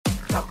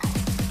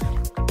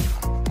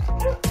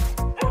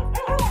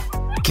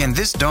Can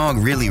this dog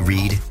really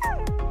read?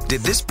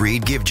 Did this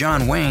breed give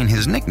John Wayne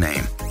his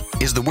nickname?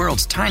 Is the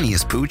world's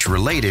tiniest pooch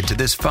related to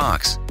this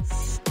fox?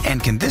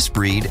 And can this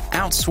breed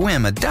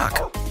outswim a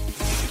duck?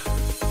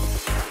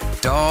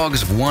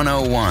 Dogs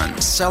 101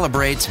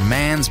 celebrates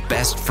man's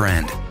best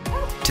friend.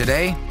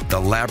 Today, the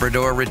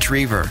Labrador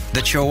Retriever,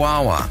 the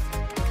Chihuahua,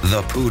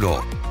 the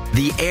Poodle,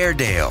 the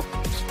Airedale.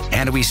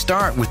 And we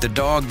start with the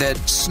dog that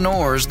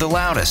snores the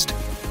loudest,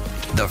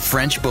 the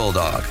French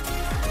Bulldog.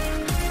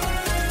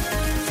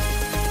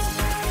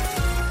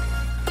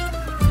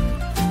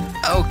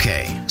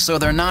 Okay, so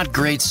they're not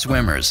great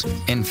swimmers.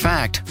 In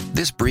fact,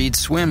 this breed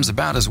swims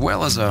about as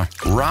well as a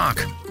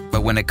rock.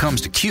 But when it comes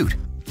to cute,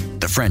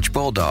 the French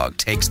Bulldog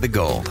takes the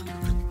gold.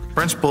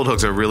 French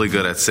Bulldogs are really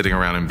good at sitting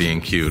around and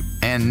being cute.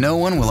 And no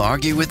one will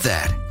argue with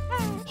that.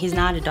 He's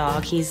not a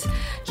dog. He's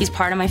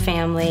part of my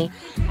family.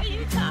 Are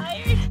you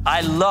tired?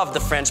 I love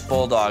the French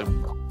Bulldog.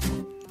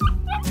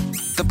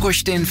 The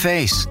pushed-in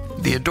face,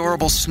 the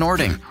adorable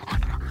snorting,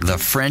 the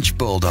French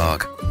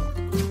Bulldog.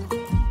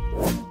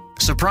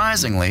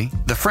 Surprisingly,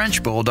 the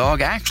French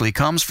Bulldog actually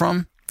comes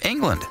from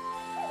England.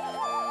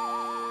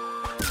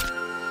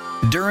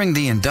 During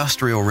the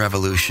Industrial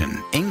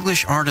Revolution,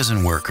 English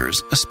artisan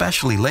workers,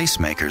 especially lace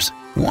makers,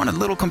 wanted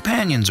little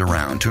companions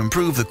around to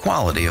improve the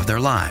quality of their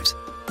lives.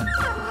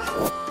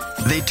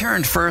 They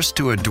turned first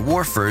to a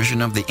dwarf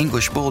version of the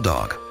English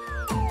Bulldog,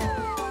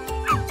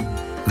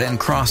 then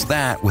crossed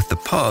that with the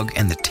Pug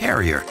and the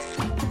Terrier.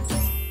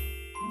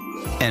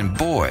 And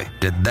boy,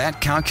 did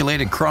that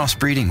calculated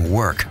crossbreeding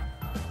work.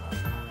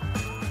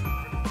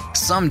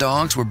 Some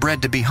dogs were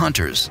bred to be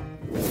hunters,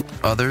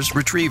 others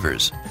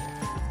retrievers.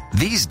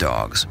 These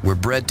dogs were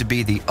bred to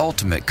be the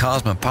ultimate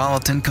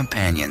cosmopolitan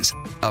companions,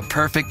 a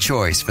perfect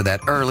choice for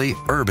that early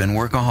urban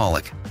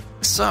workaholic.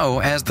 So,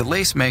 as the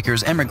lace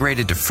makers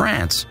emigrated to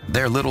France,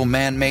 their little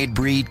man-made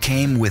breed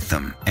came with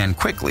them and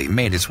quickly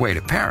made its way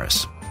to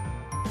Paris.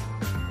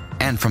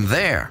 And from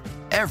there,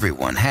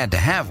 everyone had to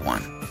have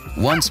one.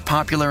 Once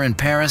popular in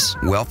Paris,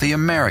 wealthy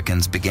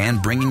Americans began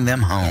bringing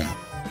them home.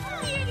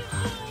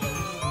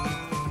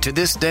 To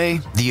this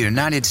day, the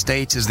United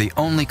States is the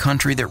only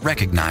country that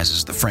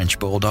recognizes the French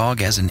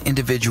Bulldog as an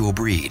individual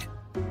breed,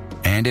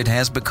 and it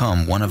has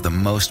become one of the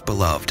most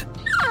beloved.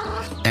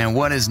 And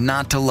what is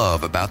not to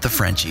love about the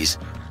Frenchies?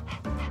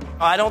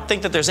 I don't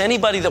think that there's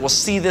anybody that will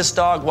see this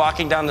dog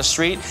walking down the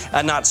street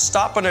and not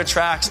stop in their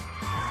tracks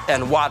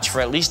and watch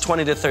for at least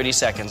 20 to 30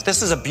 seconds.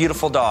 This is a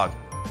beautiful dog.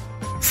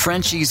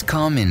 Frenchies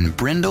come in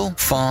brindle,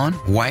 fawn,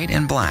 white,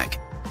 and black,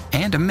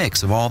 and a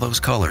mix of all those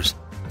colors.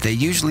 They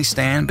usually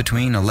stand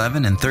between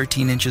 11 and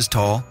 13 inches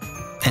tall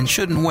and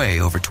shouldn't weigh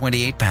over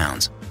 28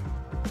 pounds.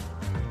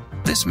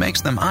 This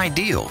makes them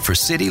ideal for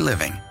city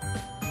living.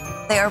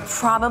 They are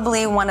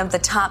probably one of the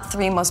top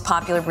 3 most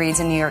popular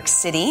breeds in New York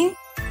City.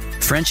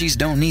 Frenchies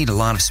don't need a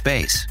lot of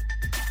space.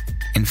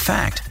 In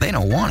fact, they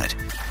don't want it.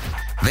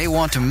 They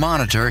want to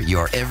monitor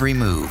your every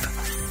move.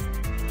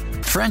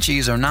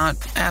 Frenchies are not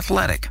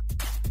athletic.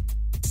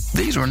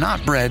 These were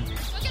not bred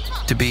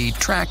to be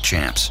track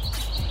champs.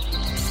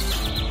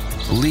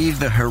 Leave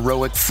the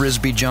heroic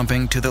frisbee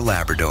jumping to the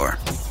Labrador.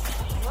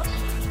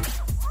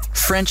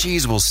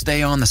 Frenchies will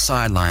stay on the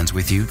sidelines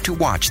with you to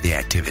watch the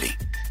activity.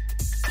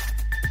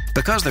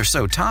 Because they're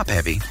so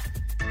top-heavy,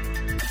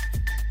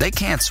 they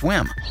can't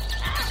swim.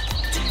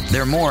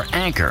 They're more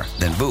anchor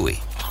than buoy.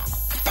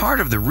 Part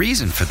of the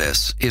reason for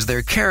this is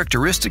their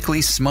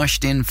characteristically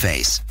smushed-in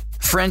face.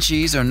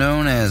 Frenchies are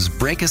known as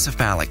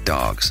brachycephalic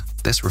dogs.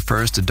 This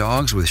refers to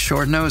dogs with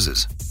short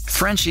noses.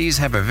 Frenchies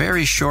have a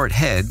very short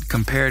head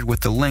compared with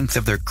the length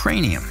of their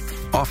cranium.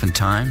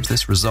 Oftentimes,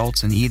 this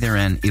results in either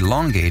an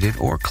elongated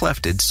or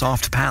clefted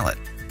soft palate.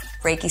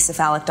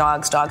 Brachycephalic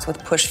dogs, dogs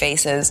with push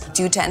faces,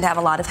 do tend to have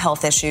a lot of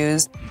health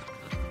issues.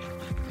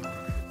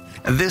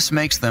 This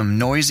makes them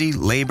noisy,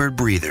 labored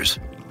breathers.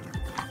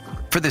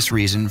 For this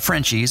reason,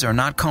 Frenchies are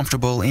not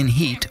comfortable in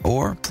heat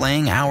or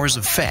playing hours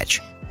of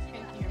fetch.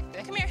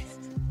 Come here.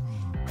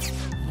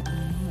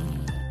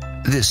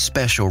 This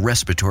special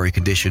respiratory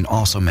condition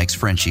also makes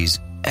Frenchies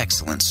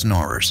excellent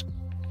snorers.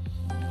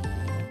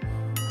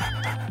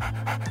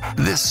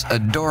 This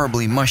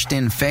adorably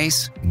mushed-in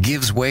face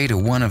gives way to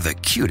one of the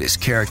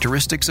cutest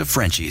characteristics of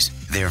Frenchies,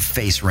 their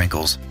face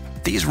wrinkles.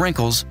 These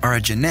wrinkles are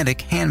a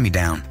genetic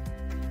hand-me-down.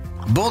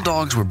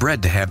 Bulldogs were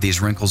bred to have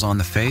these wrinkles on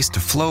the face to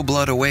flow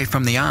blood away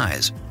from the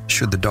eyes,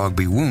 should the dog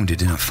be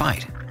wounded in a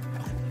fight.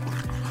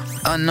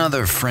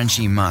 Another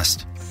Frenchie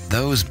must,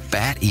 those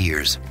bat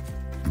ears.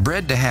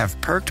 Bred to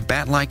have perked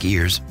bat-like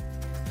ears,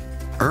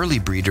 early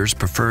breeders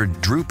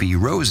preferred droopy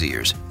rose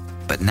ears,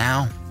 but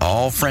now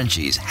all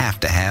Frenchies have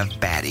to have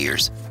bat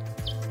ears.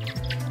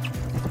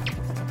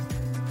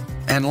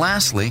 And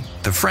lastly,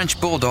 the French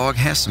Bulldog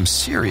has some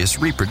serious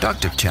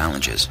reproductive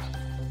challenges.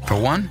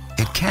 For one,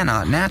 it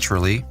cannot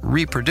naturally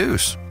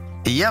reproduce.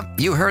 Yep,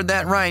 you heard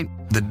that right.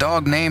 The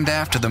dog named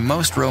after the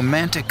most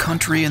romantic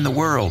country in the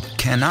world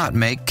cannot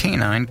make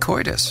canine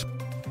coitus.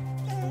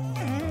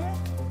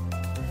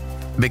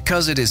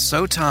 Because it is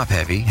so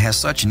top-heavy, has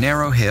such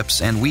narrow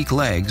hips and weak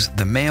legs,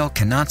 the male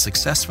cannot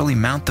successfully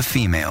mount the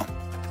female.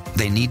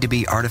 they need to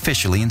be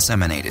artificially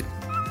inseminated.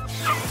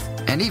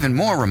 And even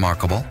more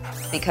remarkable,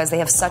 because they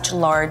have such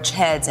large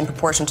heads in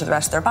proportion to the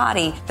rest of their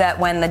body, that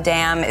when the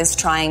dam is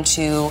trying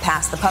to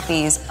pass the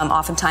puppies,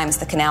 oftentimes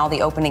the canal,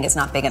 the opening is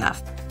not big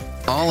enough.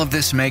 all of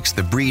this makes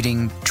the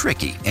breeding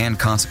tricky and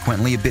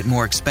consequently a bit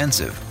more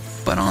expensive.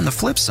 But on the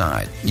flip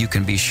side, you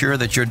can be sure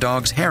that your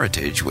dog's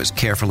heritage was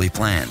carefully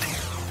planned.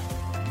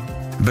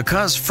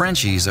 Because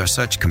Frenchies are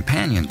such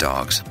companion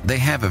dogs, they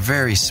have a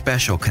very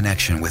special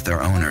connection with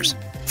their owners.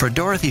 For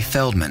Dorothy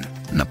Feldman,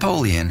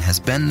 Napoleon has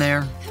been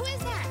there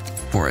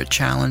for a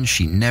challenge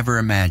she never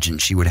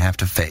imagined she would have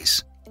to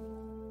face.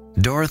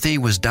 Dorothy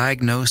was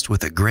diagnosed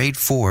with a grade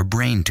 4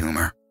 brain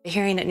tumor.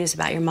 Hearing that news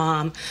about your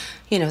mom,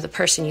 you know, the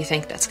person you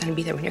think that's going to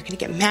be there when you're going to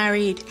get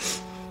married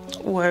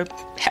or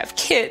have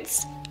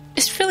kids,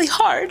 it's really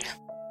hard.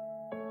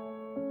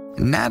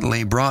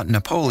 Natalie brought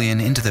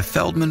Napoleon into the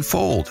Feldman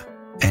fold,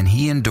 and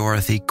he and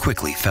Dorothy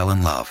quickly fell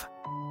in love.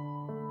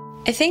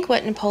 I think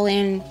what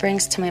Napoleon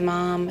brings to my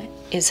mom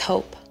is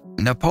hope.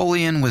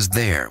 Napoleon was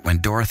there when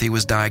Dorothy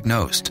was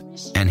diagnosed,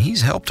 and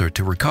he's helped her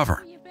to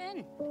recover.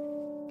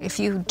 If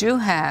you do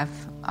have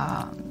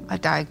a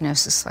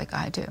diagnosis like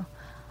I do,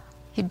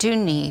 you do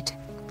need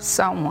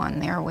someone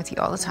there with you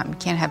all the time. You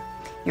can't have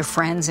your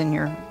friends and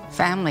your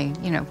family,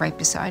 you know, right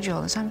beside you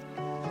all the time.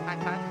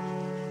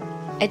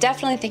 I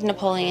definitely think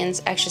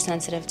Napoleon's extra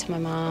sensitive to my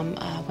mom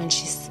when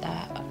she's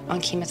on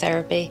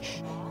chemotherapy.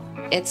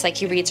 It's like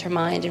he reads her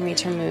mind and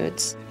reads her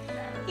moods.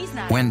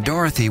 When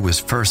Dorothy was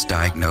first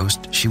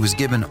diagnosed, she was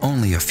given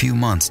only a few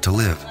months to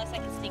live.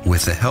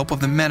 With the help of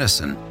the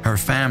medicine, her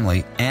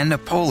family, and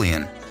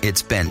Napoleon,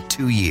 it's been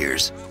 2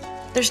 years.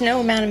 There's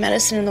no amount of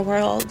medicine in the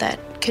world that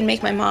can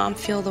make my mom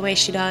feel the way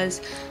she does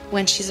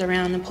when she's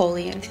around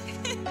Napoleon.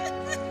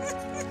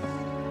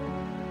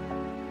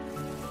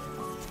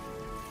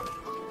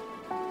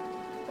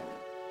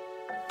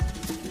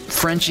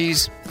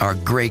 Frenchies are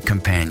great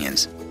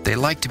companions. They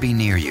like to be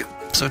near you,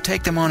 so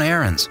take them on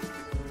errands.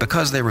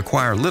 Because they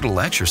require little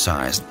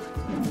exercise,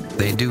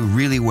 they do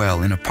really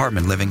well in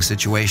apartment living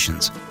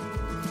situations.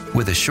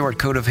 With a short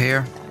coat of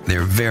hair,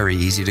 they're very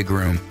easy to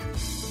groom.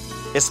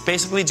 It's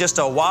basically just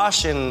a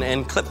wash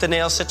and clip the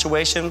nail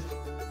situation.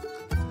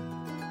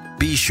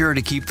 Be sure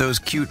to keep those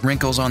cute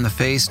wrinkles on the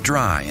face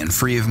dry and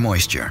free of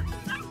moisture.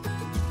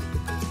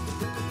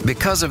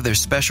 Because of their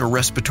special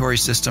respiratory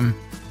system,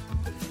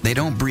 they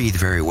don't breathe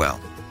very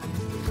well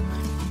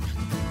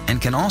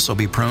and can also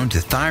be prone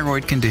to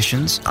thyroid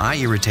conditions, eye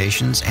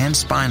irritations, and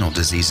spinal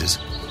diseases.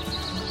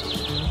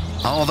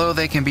 Although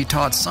they can be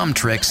taught some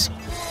tricks,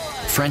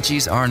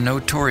 Frenchies are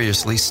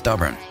notoriously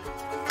stubborn.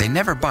 They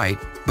never bite,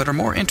 but are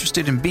more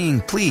interested in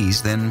being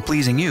pleased than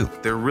pleasing you.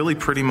 They're really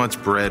pretty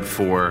much bred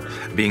for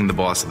being the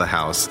boss of the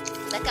house.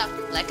 Let go,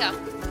 let go,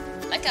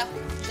 let go,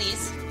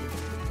 please,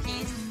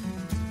 please.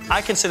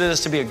 I consider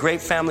this to be a great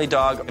family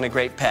dog and a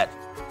great pet.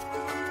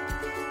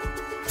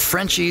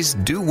 Frenchies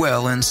do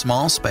well in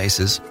small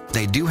spaces,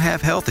 they do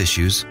have health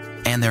issues,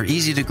 and they're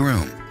easy to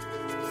groom.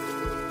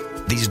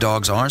 These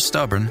dogs are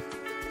stubborn,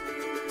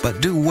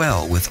 but do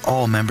well with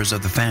all members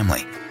of the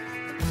family.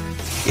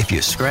 If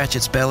you scratch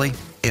its belly,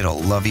 it'll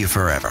love you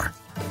forever.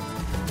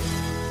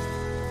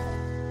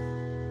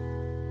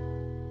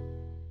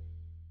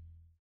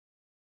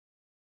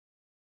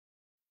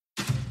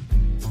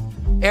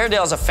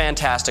 Airedale is a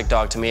fantastic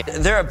dog to me.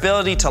 Their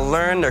ability to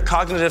learn, their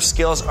cognitive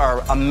skills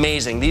are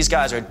amazing. These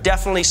guys are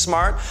definitely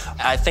smart.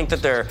 I think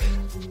that they're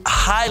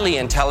highly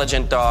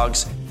intelligent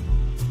dogs.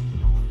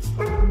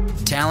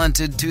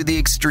 Talented to the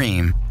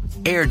extreme,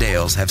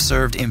 Airedales have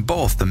served in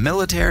both the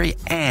military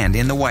and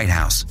in the White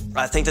House.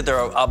 I think that they're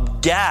a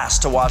gas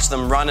to watch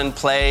them run and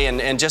play,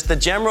 and just the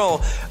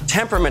general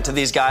temperament of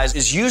these guys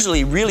is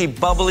usually really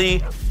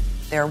bubbly.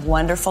 They're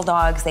wonderful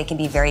dogs. They can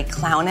be very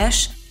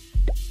clownish,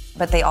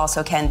 but they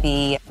also can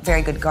be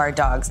very good guard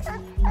dogs.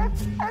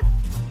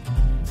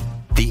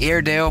 The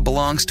Airedale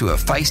belongs to a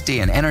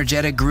feisty and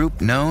energetic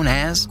group known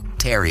as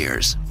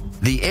Terriers.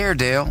 The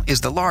Airedale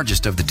is the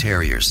largest of the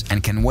Terriers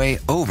and can weigh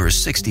over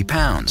 60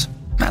 pounds.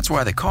 That's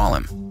why they call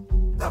him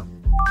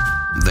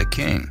the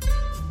King.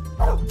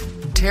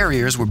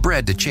 Terriers were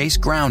bred to chase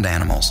ground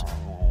animals.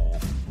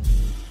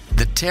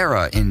 The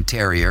terra in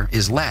terrier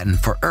is Latin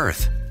for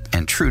earth,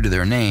 and true to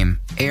their name,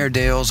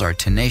 Airedales are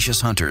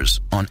tenacious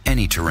hunters on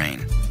any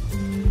terrain.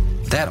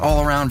 That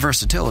all-around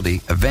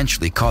versatility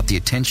eventually caught the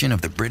attention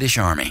of the British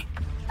Army.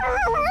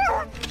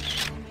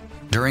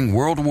 During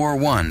World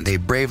War I, they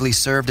bravely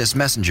served as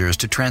messengers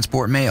to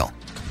transport mail.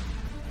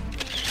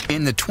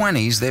 In the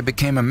 1920s, they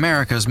became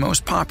America's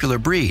most popular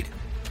breed,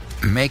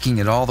 making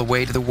it all the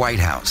way to the White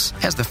House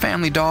as the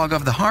family dog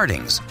of the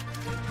Hardings.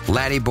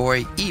 Laddie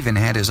Boy even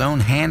had his own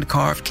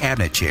hand-carved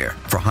cabinet chair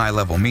for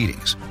high-level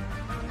meetings.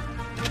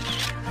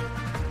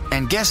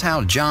 And guess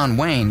how John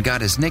Wayne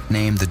got his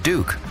nickname the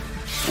Duke?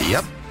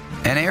 Yep,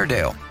 an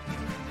Airedale.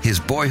 His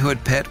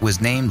boyhood pet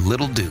was named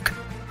Little Duke.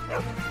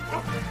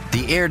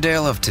 The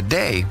Airedale of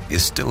today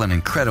is still an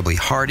incredibly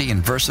hardy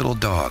and versatile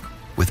dog,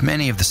 with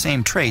many of the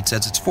same traits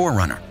as its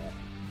forerunner,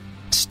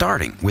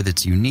 starting with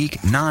its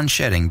unique,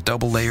 non-shedding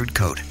double-layered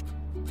coat.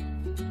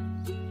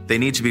 they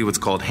need to be what's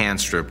called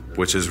hand strip,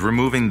 which is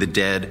removing the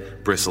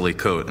dead, bristly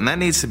coat. And that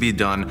needs to be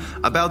done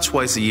about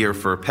twice a year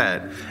for a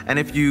pet. And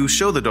if you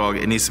show the dog,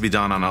 it needs to be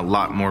done on a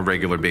lot more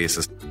regular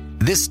basis.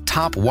 This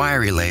top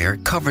wiry layer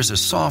covers a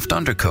soft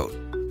undercoat,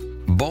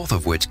 both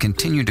of which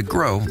continue to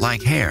grow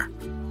like hair.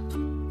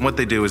 What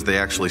they do is they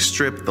actually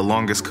strip the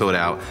longest coat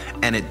out,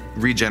 and it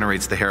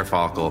regenerates the hair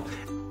follicle.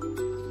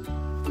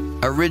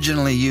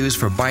 Originally used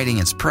for biting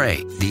its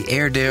prey, the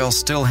Airedale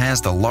still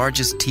has the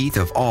largest teeth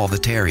of all the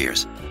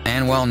terriers.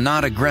 And while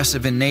not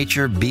aggressive in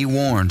nature, be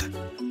warned,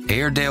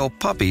 Airedale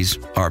puppies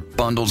are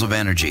bundles of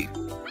energy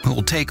who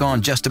will take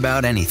on just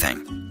about anything.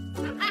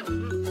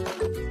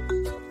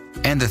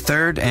 And the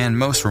third and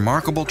most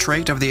remarkable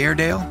trait of the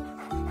Airedale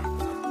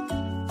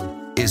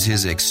is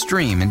his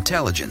extreme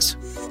intelligence.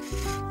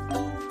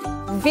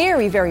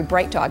 Very, very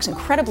bright dogs,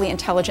 incredibly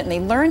intelligent, and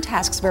they learn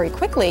tasks very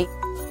quickly.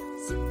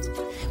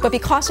 But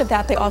because of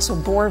that, they also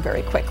bore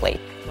very quickly.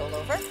 Roll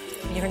over?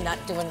 You're not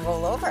doing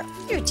roll over.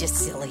 You're just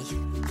silly.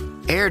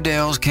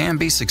 Airedales can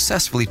be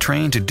successfully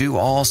trained to do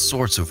all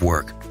sorts of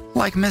work,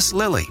 like Miss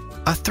Lily,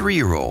 a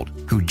 3-year-old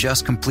who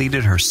just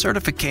completed her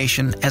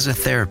certification as a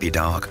therapy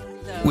dog,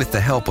 with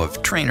the help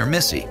of trainer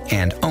Missy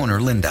and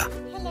owner Linda.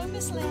 Hello,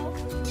 Miss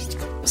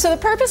Lil. So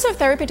the purpose of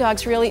therapy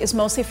dogs really is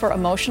mostly for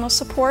emotional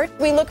support.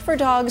 We look for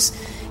dogs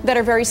that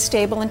are very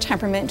stable in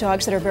temperament,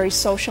 dogs that are very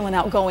social and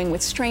outgoing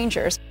with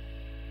strangers.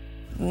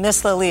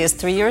 Miss Lily is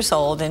 3 years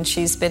old, and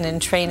she's been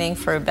in training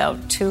for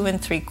about 2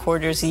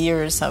 3/4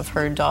 years of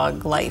her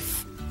dog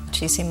life.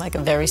 She seemed like a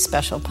very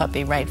special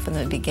puppy right from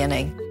the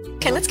beginning.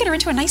 Okay, let's get her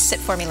into a nice sit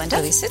for me, Linda.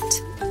 Lily, sit.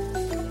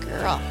 Good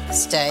girl.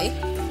 Stay.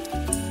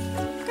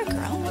 Good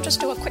girl. We'll just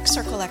do a quick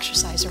circle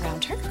exercise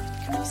around her.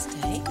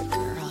 Stay. Good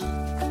girl.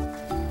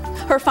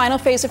 Her final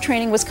phase of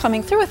training was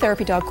coming through a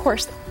therapy dog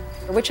course,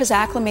 which has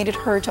acclimated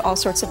her to all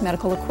sorts of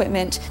medical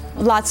equipment,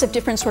 lots of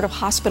different sort of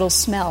hospital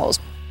smells.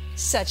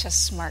 Such a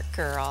smart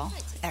girl.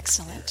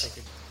 Excellent.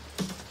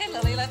 Hey,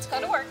 Lily, let's go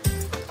to work.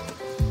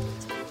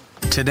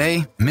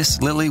 Today, Miss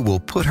Lily will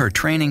put her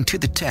training to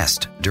the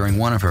test during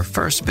one of her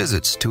first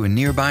visits to a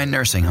nearby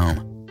nursing home.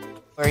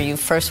 Where you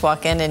first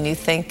walk in and you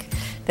think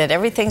that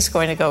everything's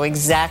going to go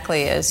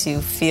exactly as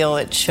you feel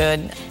it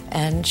should,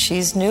 and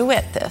she's new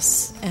at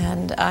this.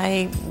 And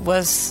I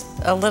was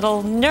a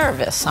little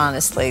nervous,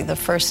 honestly, the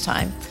first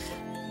time.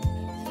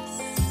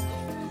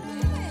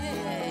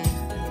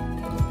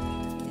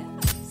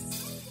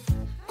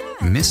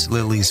 Miss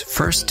Lily's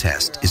first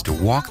test is to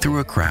walk through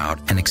a crowd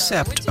and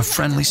accept a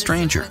friendly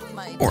stranger,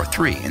 or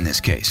 3 in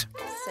this case.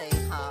 Say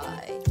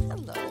hi.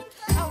 Hello.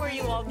 How are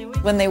you all doing?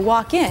 When they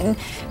walk in,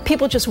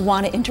 people just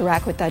want to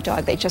interact with that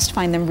dog. They just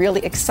find them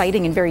really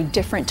exciting and very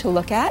different to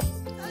look at.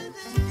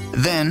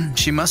 Then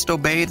she must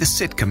obey the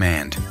sit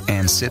command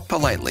and sit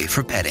politely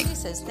for petting. She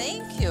says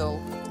thank you.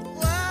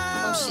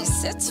 Wow. Oh, she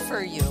sits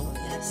for you.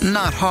 Yes.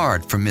 Not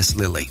hard for Miss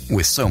Lily,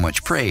 with so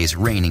much praise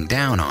raining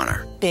down on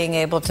her. Being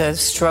able to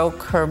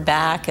stroke her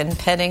back and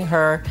petting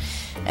her,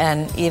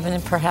 and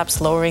even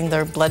perhaps lowering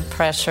their blood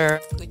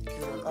pressure. Good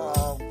girl.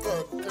 Oh,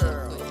 good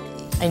girl.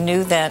 I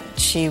knew that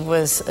she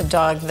was a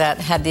dog that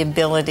had the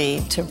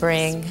ability to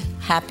bring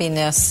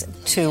happiness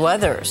to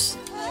others.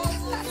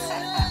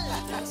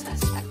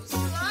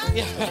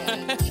 You're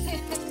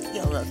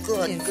a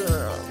good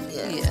girl.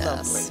 Yes,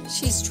 lovely.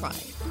 She's trying.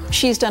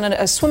 She's done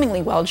a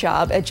swimmingly well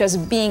job at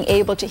just being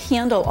able to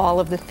handle all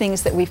of the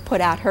things that we've put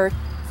at her.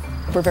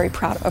 We're very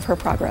proud of her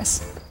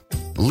progress.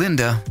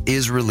 Linda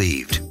is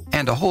relieved,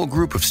 and a whole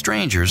group of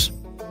strangers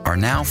are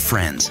now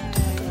friends.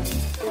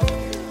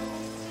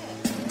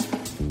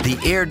 The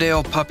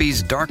Airedale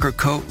puppy's darker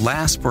coat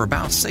lasts for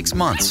about 6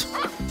 months.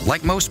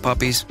 Like most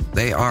puppies,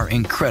 they are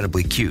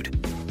incredibly cute.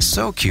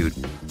 So cute,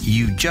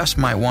 you just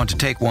might want to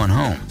take one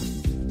home.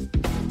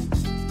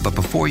 But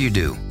before you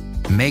do,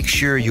 make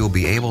sure you'll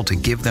be able to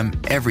give them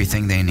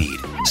everything they need,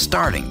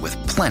 starting with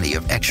plenty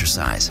of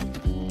exercise.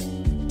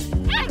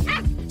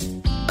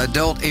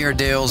 Adult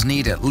Airedales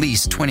need at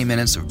least 20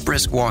 minutes of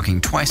brisk walking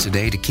twice a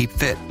day to keep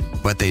fit,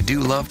 but they do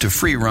love to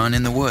free run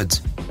in the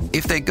woods.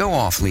 If they go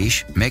off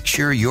leash, make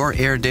sure your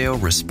Airedale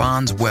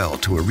responds well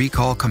to a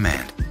recall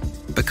command.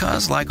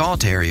 Because like all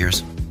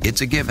terriers,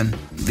 it's a given,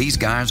 these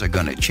guys are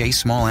going to chase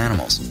small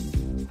animals.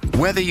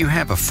 Whether you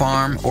have a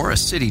farm or a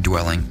city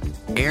dwelling,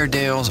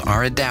 Airedales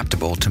are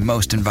adaptable to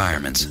most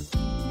environments.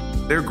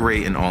 They're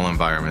great in all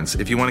environments.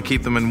 If you want to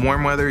keep them in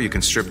warm weather, you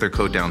can strip their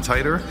coat down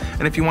tighter.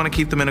 And if you want to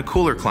keep them in a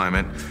cooler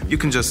climate, you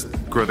can just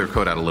grow their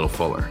coat out a little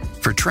fuller.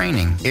 For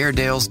training,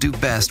 Airedales do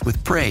best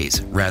with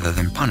praise rather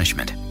than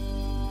punishment.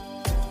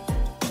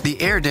 The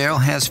Airedale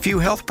has few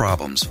health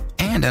problems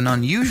and an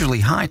unusually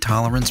high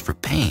tolerance for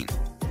pain,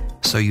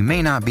 so you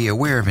may not be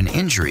aware of an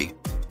injury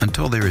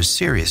until there is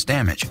serious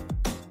damage.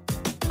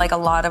 Like a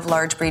lot of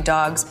large breed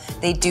dogs,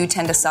 they do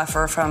tend to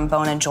suffer from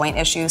bone and joint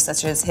issues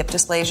such as hip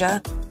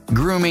dysplasia.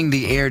 Grooming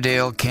the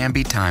Airedale can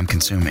be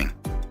time-consuming,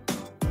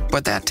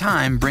 but that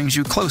time brings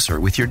you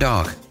closer with your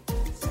dog.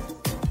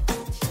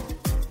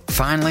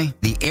 Finally,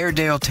 the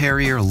Airedale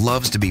Terrier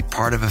loves to be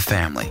part of a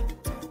family,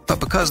 but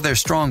because they're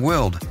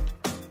strong-willed,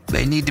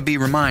 they need to be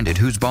reminded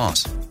who's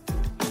boss.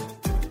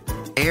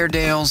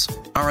 Airedales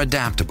are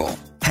adaptable,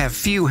 have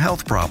few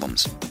health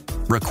problems,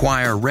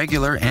 require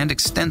regular and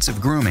extensive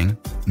grooming,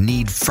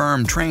 need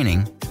firm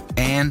training,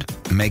 and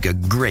make a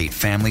great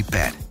family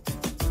pet.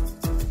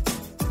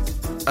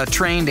 A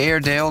trained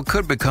Airedale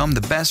could become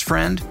the best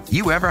friend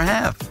you ever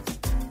have.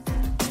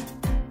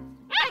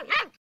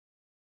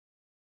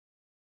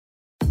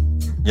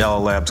 Yellow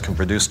labs can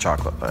produce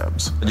chocolate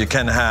labs. You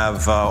can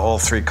have all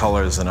three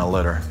colors in a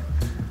litter.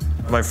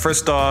 My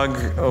first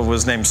dog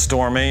was named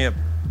Stormy.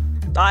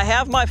 I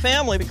have my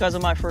family because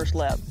of my first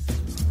lab.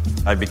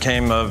 I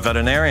became a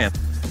veterinarian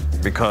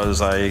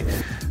because I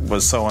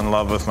was so in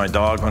love with my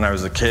dog when I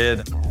was a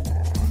kid.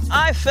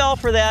 I fell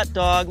for that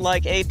dog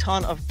like a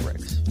ton of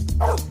bricks.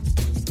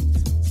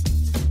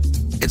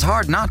 It's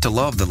hard not to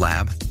love the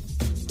lab.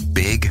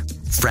 Big,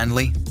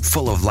 friendly,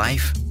 full of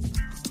life.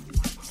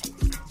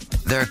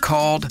 They're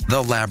called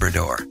the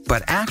Labrador,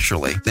 but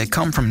actually they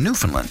come from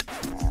Newfoundland.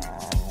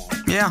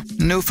 Yeah,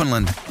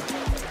 Newfoundland.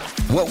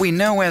 What we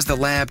know as the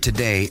lab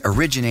today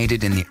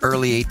originated in the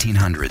early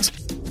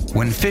 1800s,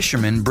 when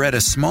fishermen bred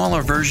a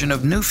smaller version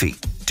of Newfie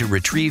to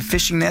retrieve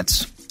fishing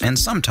nets and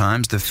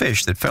sometimes the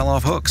fish that fell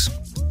off hooks.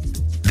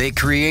 They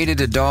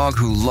created a dog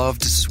who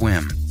loved to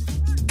swim,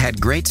 had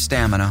great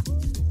stamina,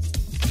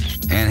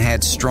 and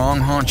had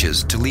strong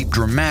haunches to leap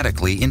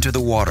dramatically into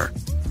the water.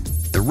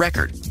 The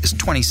record is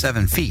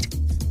 27 feet.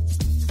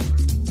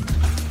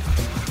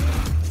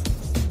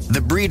 The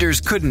breeders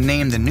couldn't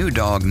name the new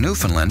dog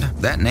Newfoundland.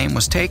 That name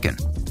was taken.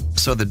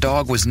 So the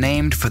dog was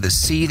named for the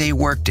sea they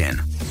worked in,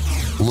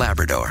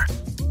 Labrador.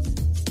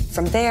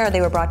 From there,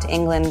 they were brought to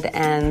England,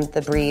 and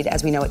the breed,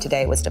 as we know it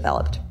today, was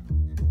developed.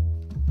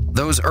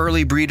 Those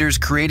early breeders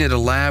created a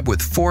lab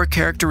with 4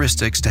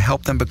 characteristics to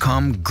help them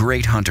become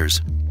great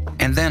hunters.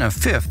 And then a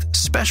 5th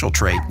special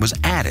trait was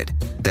added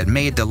that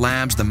made the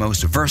labs the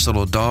most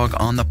versatile dog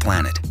on the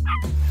planet.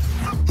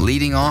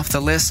 Leading off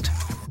the list,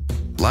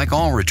 like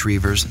all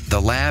retrievers, the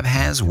lab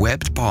has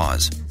webbed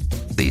paws.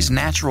 These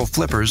natural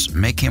flippers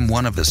make him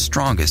one of the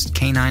strongest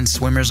canine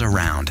swimmers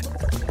around.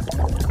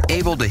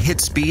 Able to hit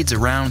speeds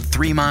around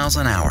 3 miles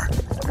an hour.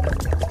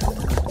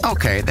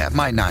 Okay, that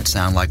might not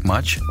sound like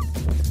much,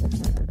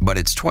 but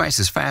it's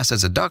twice as fast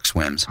as a duck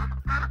swims.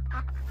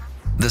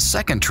 The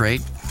second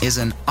trait is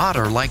an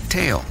otter-like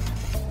tail.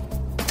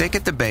 Thick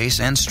at the base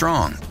and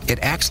strong, it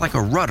acts like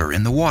a rudder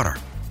in the water.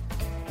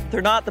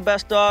 They're not the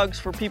best dogs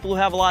for people who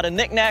have a lot of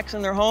knickknacks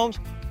in their homes,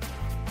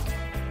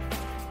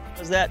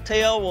 because that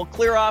tail will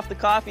clear off the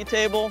coffee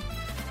table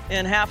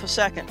in half a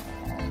second.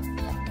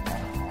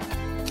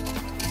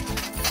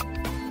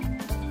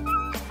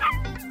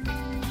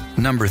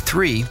 Number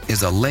 3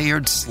 is a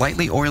layered,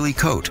 slightly oily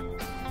coat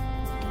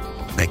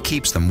that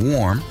keeps them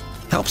warm,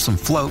 helps them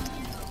float,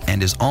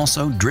 and is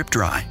also drip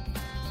dry.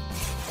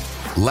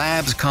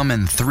 Labs come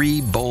in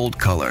 3 bold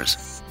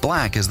colors.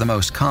 Black is the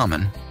most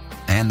common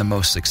and the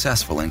most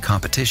successful in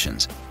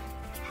competitions.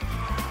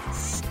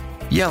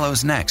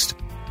 Yellow's next,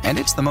 and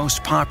it's the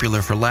most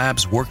popular for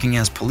labs working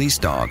as police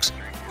dogs.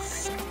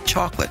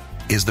 Chocolate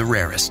is the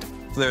rarest.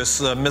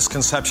 There's a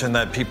misconception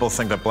that people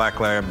think that black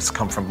labs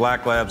come from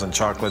black labs and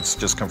chocolates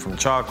just come from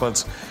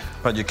chocolates,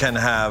 but you can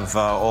have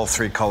all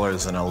 3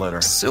 colors in a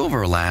litter.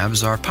 Silver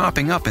labs are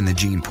popping up in the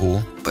gene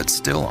pool, but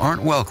still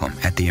aren't welcome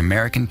at the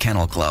American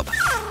Kennel Club.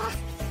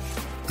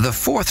 The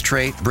 4th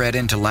trait bred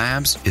into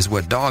labs is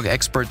what dog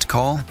experts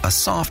call a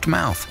soft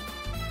mouth.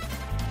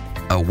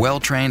 A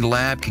well-trained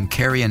lab can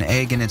carry an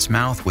egg in its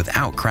mouth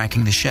without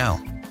cracking the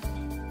shell.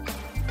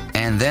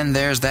 And then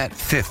there's that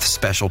 5th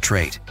special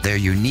trait, their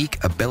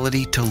unique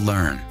ability to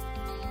learn.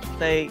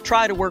 They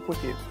try to work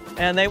with you,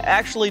 and they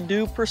actually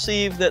do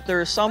perceive that there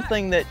is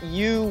something that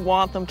you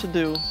want them to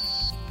do,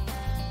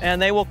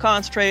 and they will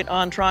concentrate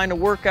on trying to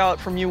work out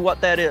from you what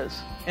that is.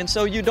 And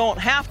so you don't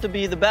have to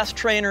be the best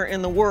trainer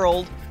in the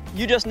world.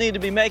 You just need to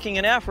be making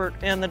an effort,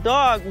 and the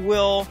dog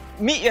will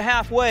meet you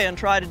halfway and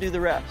try to do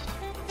the rest.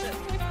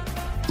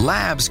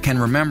 Labs can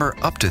remember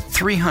up to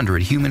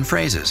 300 human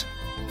phrases.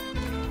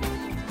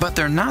 But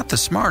they're not the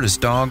smartest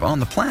dog on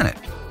the planet.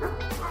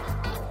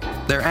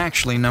 They're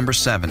actually number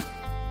 7.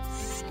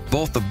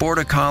 Both the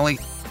Border Collie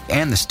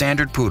and the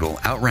Standard Poodle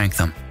outrank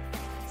them.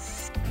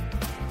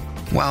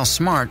 While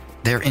smart,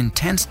 their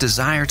intense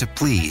desire to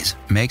please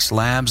makes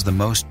labs the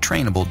most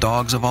trainable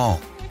dogs of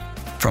all.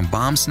 From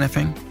bomb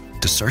sniffing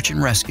to search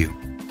and rescue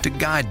to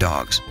guide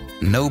dogs,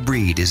 no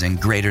breed is in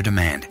greater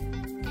demand.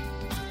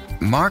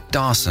 Mark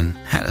Dawson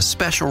had a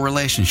special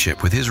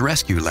relationship with his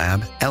rescue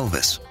lab,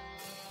 Elvis.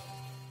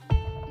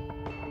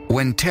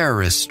 When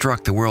terrorists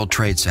struck the World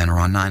Trade Center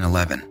on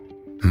 9/11,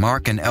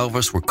 Mark and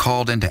Elvis were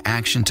called into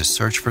action to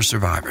search for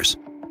survivors.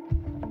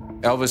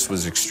 Elvis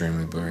was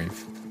extremely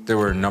brave. There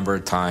were a number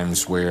of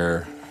times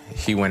where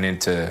he went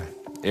into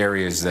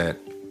areas that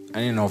I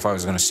didn't know if I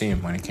was going to see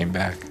him when he came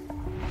back.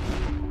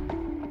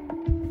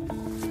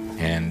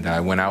 And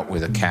I went out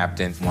with a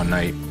captain one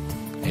night,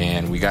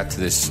 and we got to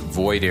this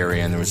void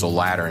area, and there was a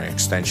ladder, an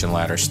extension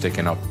ladder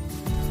sticking up.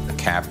 The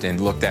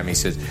captain looked at me and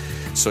said,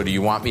 "So do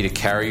you want me to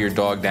carry your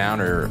dog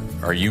down, or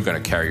are you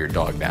going to carry your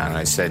dog down?" And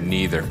I said,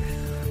 "Neither."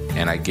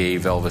 And I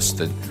gave Elvis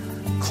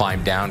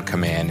climb down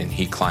command, and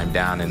he climbed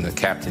down, and the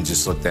captain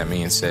just looked at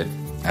me and said,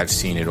 "I've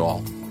seen it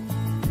all."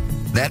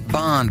 That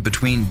bond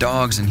between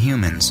dogs and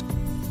humans,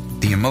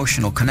 the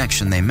emotional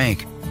connection they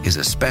make, is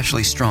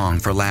especially strong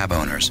for lab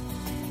owners.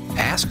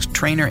 Ask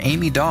trainer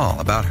Amy Dahl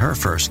about her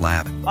first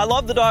lab. I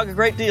love the dog a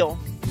great deal.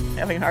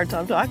 Having a hard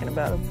time talking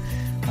about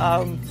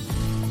him.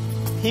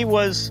 He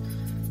was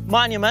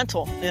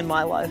monumental in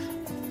my life.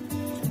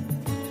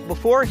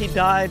 Before he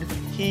died,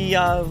 he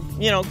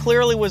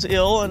clearly was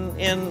ill and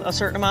in a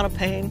certain amount of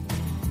pain.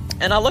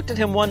 And I looked at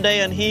him one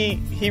day, and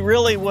he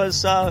really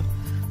was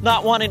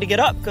not wanting to get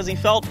up because he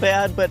felt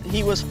bad, but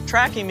he was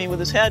tracking me with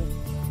his head.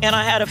 And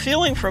I had a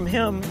feeling from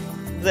him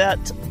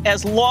that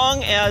as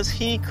long as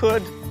he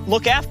could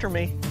look after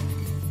me,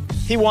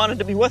 he wanted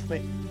to be with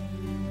me.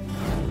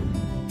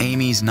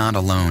 Amy's not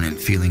alone in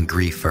feeling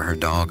grief for her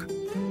dog.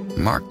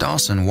 Mark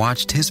Dawson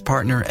watched his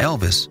partner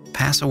Elvis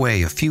pass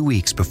away a few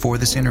weeks before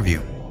this interview.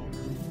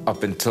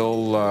 Up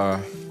until a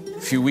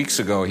few weeks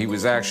ago, he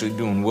was actually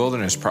doing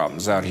wilderness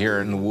problems out here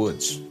in the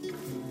woods.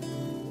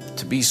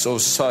 To be so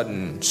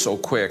sudden, so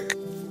quick,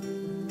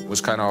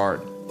 was kind of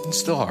hard. It's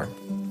still hard.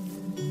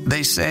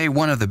 They say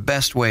one of the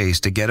best ways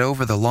to get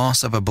over the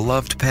loss of a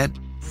beloved pet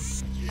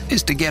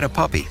is to get a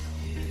puppy.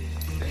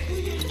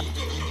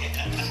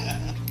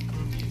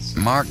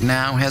 Mark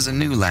now has a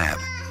new lab,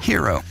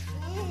 Hero.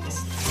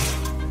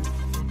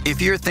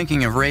 If you're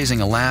thinking of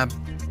raising a lab,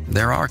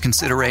 there are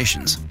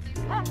considerations.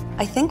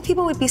 I think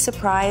people would be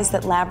surprised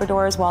that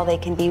Labradors, while they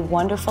can be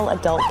wonderful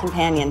adult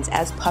companions,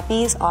 as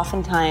puppies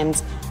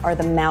oftentimes are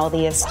the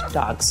mouthiest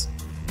dogs.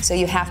 So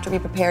you have to be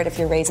prepared, if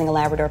you're raising a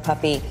Labrador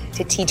puppy,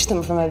 to teach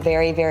them from a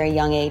very, very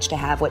young age to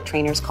have what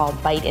trainers call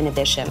bite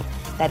inhibition.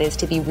 That is,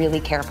 to be really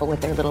careful with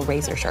their little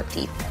razor-sharp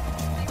teeth.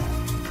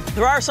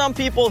 There are some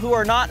people who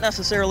are not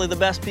necessarily the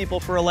best people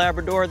for a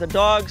Labrador. The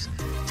dogs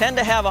tend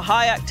to have a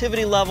high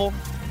activity level.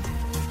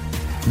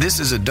 This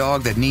is a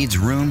dog that needs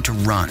room to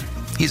run.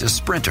 He's a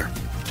sprinter,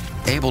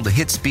 able to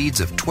hit speeds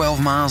of 12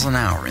 miles an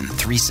hour in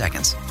 3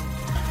 seconds.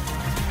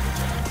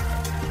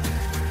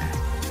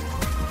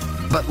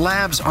 But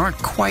labs aren't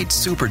quite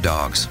super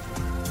dogs.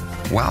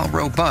 While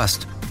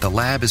robust, the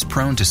lab is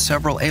prone to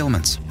several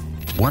ailments.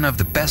 One of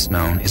the best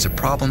known is a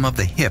problem of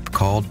the hip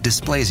called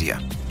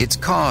dysplasia. It's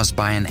caused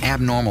by an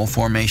abnormal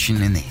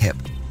formation in the hip.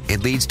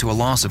 It leads to a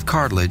loss of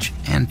cartilage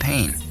and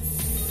pain.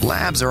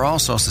 Labs are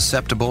also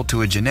susceptible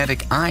to a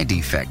genetic eye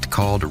defect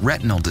called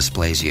retinal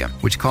dysplasia,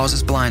 which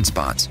causes blind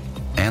spots.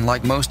 And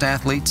like most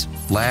athletes,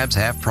 labs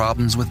have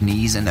problems with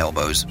knees and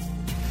elbows.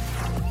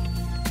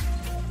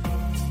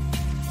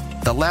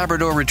 The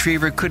Labrador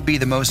Retriever could be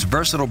the most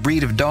versatile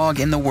breed of dog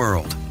in the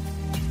world.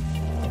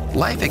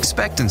 Life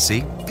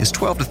expectancy is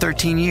 12 to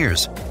 13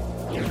 years.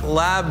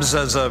 Labs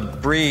as a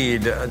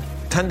breed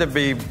tend to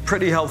be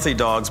pretty healthy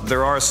dogs, but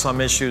there are some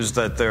issues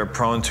that they're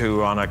prone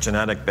to on a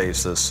genetic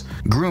basis.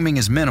 Grooming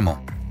is minimal,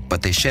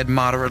 but they shed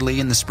moderately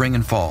in the spring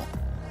and fall.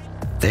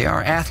 They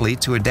are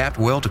athletes who adapt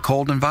well to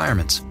cold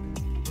environments.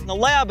 The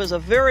Lab is a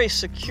very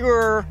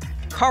secure,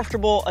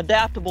 comfortable,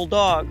 adaptable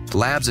dog.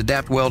 Labs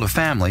adapt well to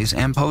families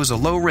and pose a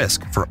low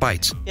risk for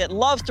bites. It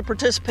loves to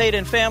participate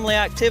in family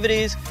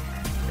activities.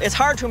 It's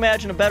hard to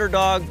imagine a better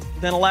dog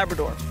than a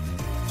Labrador.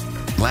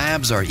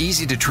 Labs are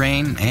easy to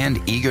train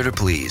and eager to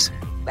please.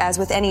 As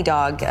with any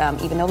dog,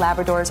 even though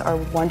Labradors are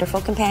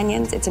wonderful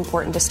companions, it's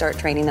important to start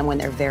training them when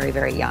they're very,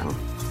 very young.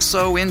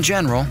 So in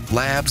general,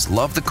 Labs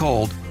love the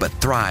cold but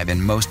thrive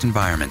in most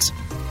environments.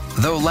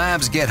 Though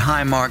Labs get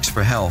high marks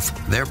for health,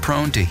 they're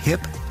prone to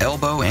hip,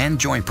 elbow, and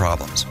joint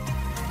problems.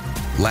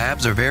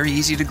 Labs are very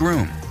easy to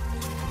groom.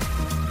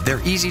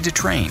 They're easy to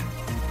train.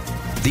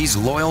 These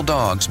loyal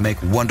dogs make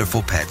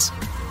wonderful pets.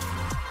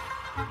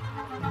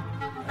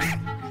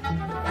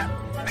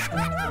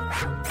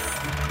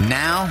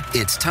 Now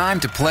it's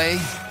time to play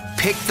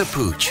Pick the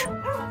Pooch.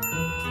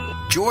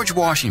 George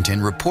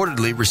Washington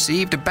reportedly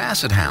received a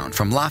basset hound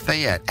from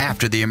Lafayette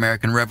after the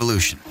American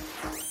Revolution.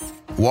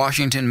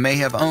 Washington may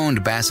have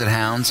owned basset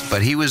hounds,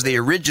 but he was the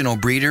original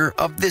breeder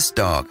of this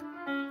dog.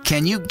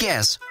 Can you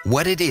guess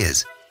what it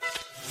is?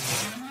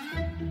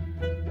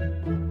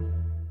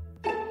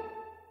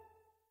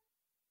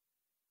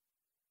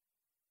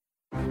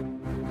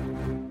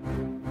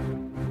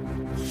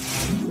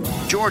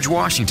 George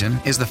Washington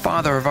is the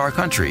father of our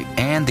country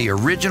and the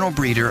original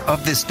breeder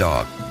of this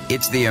dog.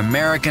 It's the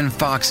American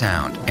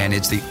Foxhound, and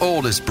it's the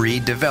oldest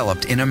breed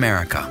developed in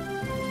America.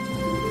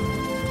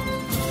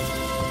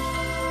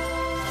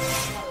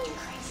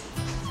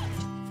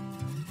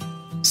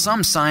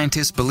 Some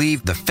scientists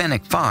believe the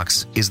fennec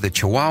fox is the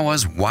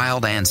Chihuahua's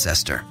wild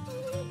ancestor.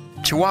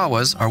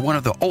 Chihuahuas are one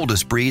of the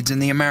oldest breeds in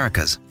the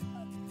Americas.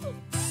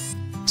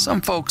 Some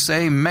folks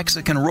say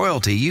Mexican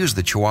royalty used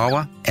the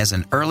Chihuahua as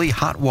an early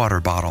hot water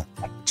bottle.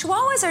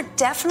 Chihuahuas are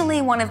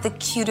definitely one of the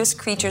cutest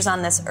creatures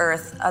on this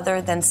earth,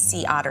 other than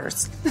sea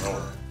otters.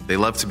 They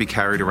love to be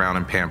carried around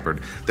and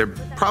pampered. They're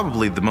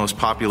probably the most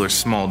popular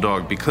small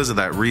dog because of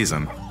that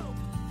reason.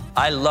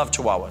 I love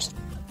Chihuahuas.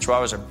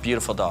 Chihuahuas are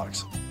beautiful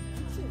dogs.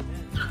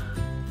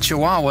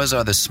 Chihuahuas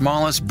are the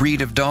smallest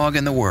breed of dog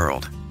in the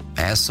world,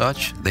 As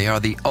such, they are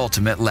the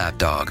ultimate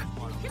lapdog.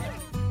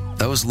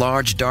 Those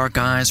large dark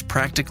eyes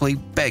practically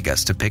beg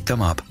us to pick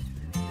them up.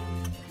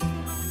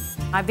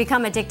 I've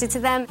become addicted to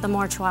them. The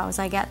more Chihuahuas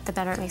I get, the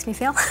better it makes me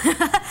feel.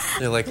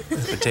 They're like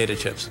potato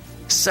chips.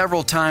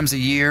 Several times a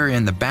year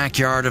in the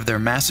backyard of their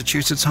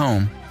Massachusetts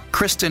home,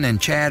 Kristen and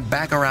Chad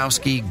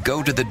Bakarowski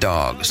go to the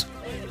dogs.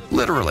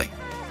 Literally.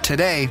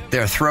 Today,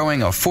 they're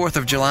throwing a 4th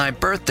of July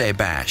birthday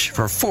bash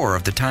for 4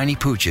 of the tiny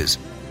pooches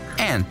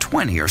and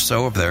 20 or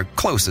so of their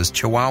closest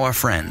Chihuahua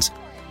friends.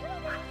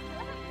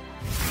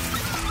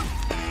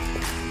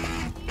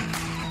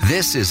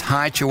 This is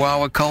high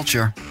Chihuahua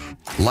culture.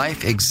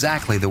 Life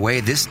exactly the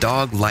way this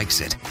dog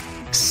likes it.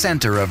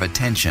 Center of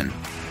attention.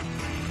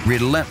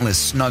 Relentless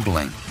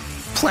snuggling.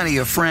 Plenty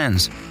of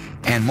friends.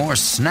 And more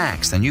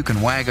snacks than you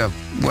can wag a,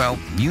 well,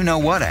 you know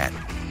what at.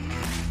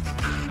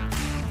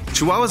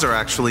 Chihuahuas are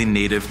actually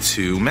native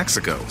to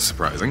Mexico,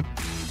 surprising.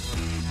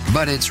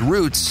 But its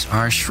roots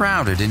are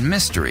shrouded in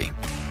mystery.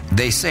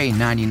 They say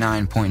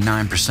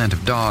 99.9%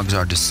 of dogs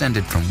are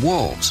descended from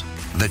wolves.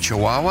 The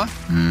Chihuahua?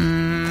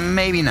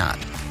 Maybe not.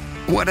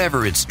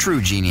 Whatever its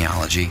true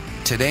genealogy,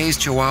 today's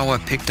Chihuahua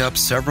picked up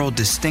several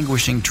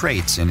distinguishing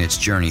traits in its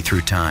journey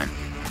through time.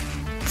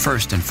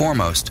 First and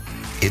foremost,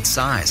 its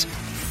size.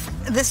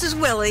 This is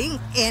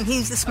Willie, and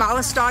he's the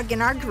smallest dog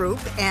in our group,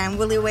 and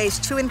Willie weighs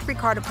 2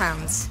 3/4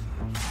 pounds.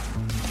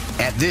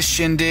 At this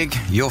shindig,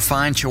 you'll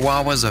find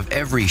Chihuahuas of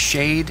every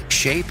shade,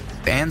 shape,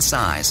 and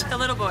size. The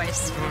little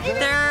boys.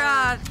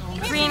 They're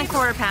 3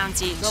 1/4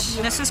 pounds each.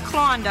 This is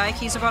Klondike.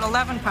 He's about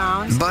 11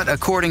 pounds. But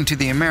according to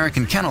the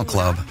American Kennel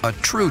Club, a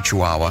true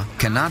Chihuahua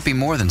cannot be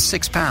more than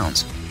 6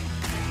 pounds.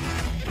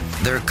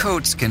 Their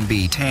coats can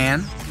be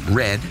tan,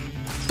 red,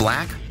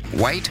 black,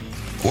 white,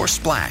 or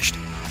splashed.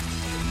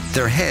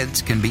 Their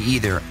heads can be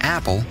either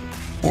apple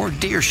or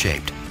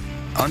deer-shaped.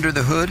 Under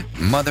the hood,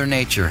 Mother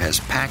Nature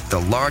has packed the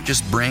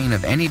largest brain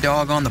of any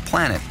dog on the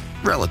planet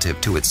relative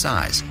to its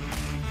size.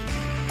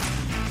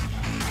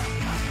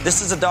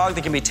 This is a dog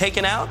that can be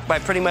taken out by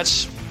pretty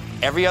much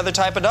every other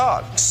type of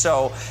dog.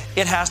 So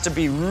it has to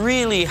be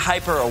really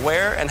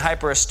hyper-aware and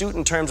hyper-astute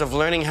in terms of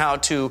learning how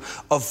to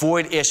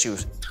avoid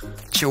issues.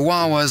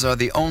 Chihuahuas are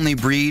the only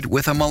breed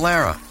with a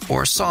malera,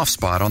 or soft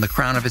spot on the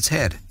crown of its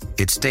head.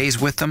 It stays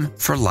with them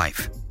for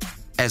life.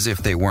 As if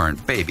they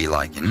weren't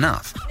baby-like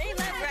enough. They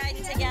live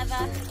right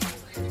together.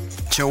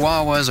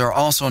 Chihuahuas are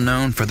also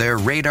known for their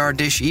radar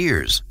dish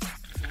ears,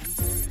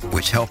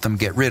 which help them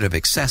get rid of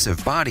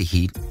excessive body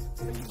heat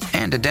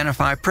and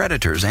identify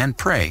predators and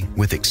prey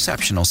with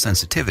exceptional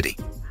sensitivity.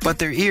 But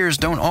their ears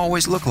don't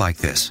always look like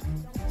this.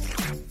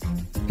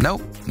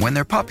 Nope, when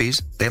they're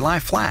puppies, they lie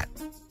flat.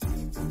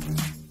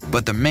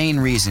 But the main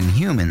reason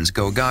humans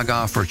go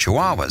gaga for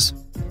Chihuahuas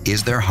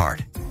is their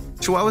heart.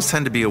 Chihuahuas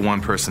tend to be a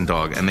one-person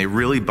dog, and they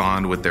really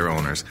bond with their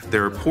owners.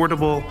 They're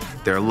portable,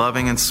 they're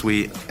loving and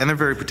sweet, and they're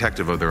very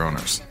protective of their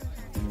owners.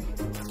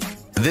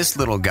 This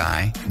little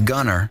guy,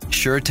 Gunner,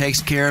 sure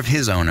takes care of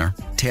his owner,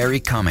 Terry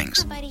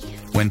Cummings.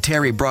 When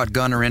Terry brought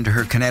Gunner into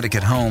her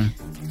Connecticut home,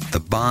 the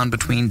bond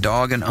between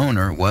dog and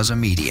owner was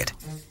immediate.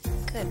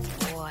 Good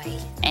boy.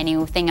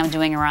 Anything I'm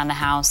doing around the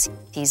house,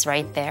 he's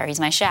right there.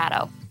 He's my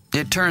shadow.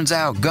 It turns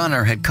out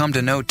Gunner had come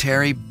to know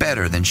Terry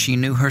better than she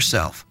knew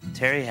herself.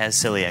 Terry has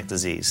celiac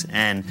disease,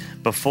 and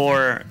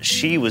before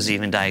she was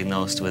even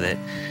diagnosed with it,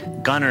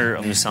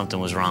 Gunner knew something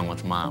was wrong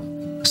with Mom.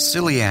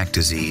 Celiac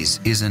disease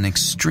is an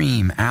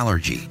extreme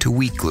allergy to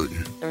wheat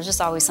gluten. There was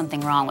just always something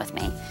wrong with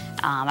me.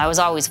 I was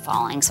always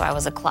falling, so I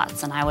was a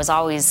klutz, and I was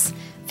always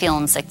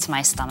feeling sick to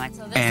my stomach.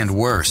 And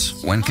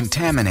worse, when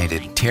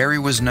contaminated, Terry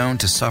was known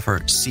to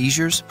suffer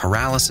seizures,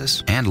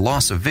 paralysis, and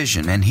loss of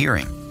vision and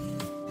hearing.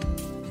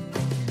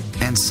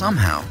 And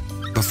somehow,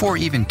 before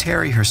even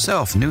Terry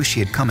herself knew she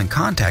had come in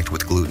contact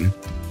with gluten,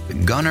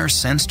 Gunner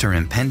sensed her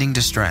impending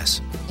distress.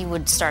 He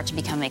would start to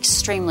become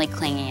extremely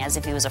clingy, as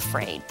if he was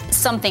afraid.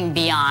 Something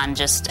beyond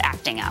just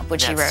acting up,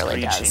 which he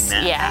rarely does.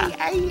 That. Yeah,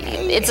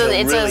 it's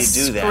a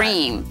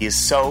scream. He's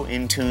so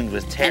in tune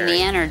with Terry. And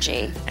the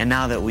energy. And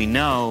now that we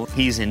know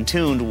he's in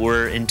tune,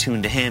 we're in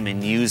tune to him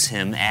and use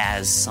him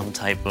as some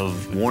type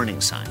of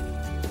warning sign.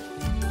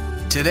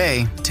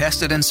 Today,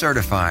 tested and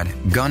certified,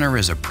 Gunner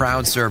is a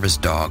proud service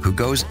dog who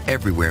goes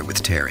everywhere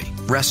with Terry.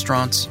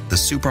 Restaurants, the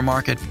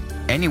supermarket,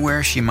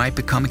 anywhere she might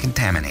become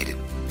contaminated.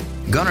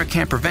 Gunner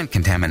can't prevent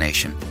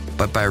contamination,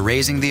 but by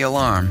raising the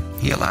alarm,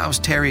 he allows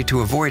Terry to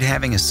avoid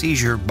having a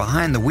seizure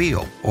behind the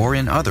wheel or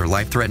in other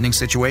life-threatening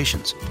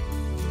situations.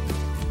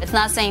 It's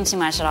not saying too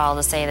much at all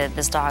to say that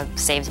this dog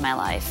saved my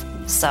life.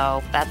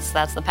 So that's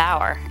the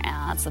power.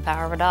 That's the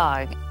power of a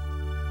dog.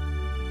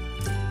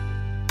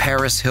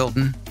 Paris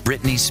Hilton,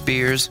 Britney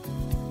Spears,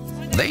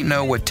 they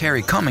know what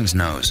Terry Cummings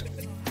knows.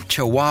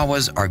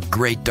 Chihuahuas are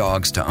great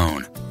dogs to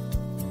own.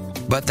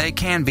 But they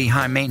can be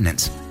high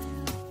maintenance.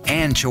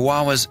 And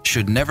Chihuahuas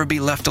should never be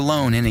left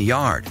alone in a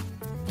yard.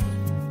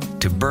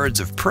 To birds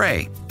of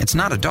prey, it's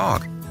not a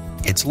dog,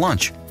 it's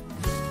lunch.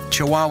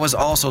 Chihuahuas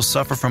also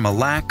suffer from a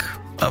lack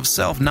of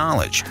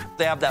self-knowledge.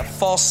 They have that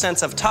false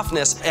sense of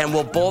toughness and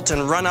will bolt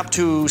and run up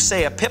to,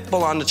 say, a pit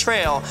bull on the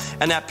trail,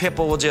 and that pit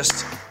bull will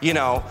just,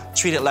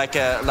 treat it like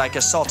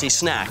a salty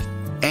snack.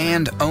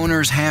 And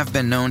owners have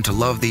been known to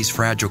love these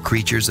fragile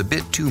creatures a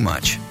bit too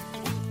much.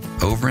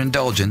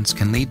 Overindulgence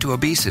can lead to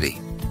obesity,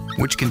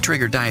 which can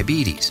trigger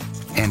diabetes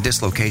and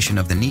dislocation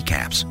of the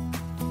kneecaps.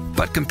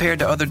 But compared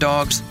to other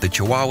dogs, the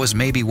Chihuahuas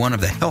may be one of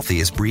the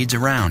healthiest breeds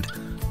around.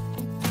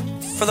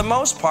 For the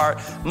most part,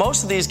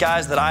 most of these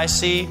guys that I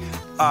see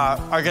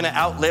are going to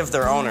outlive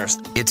their owners.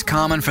 It's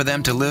common for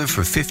them to live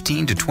for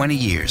 15 to 20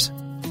 years.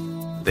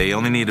 They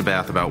only need a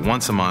bath about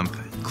once a month,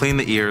 clean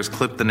the ears,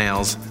 clip the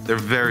nails. They're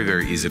very,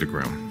 very easy to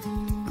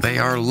groom. They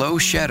are low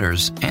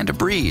shedders and a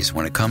breeze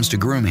when it comes to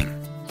grooming.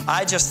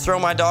 I just throw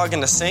my dog in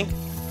the sink,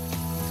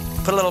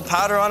 put a little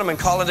powder on him, and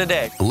call it a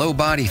day. Low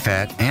body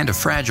fat and a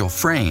fragile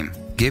frame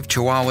give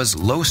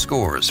Chihuahuas low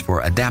scores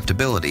for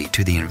adaptability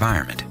to the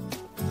environment.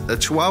 A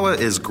Chihuahua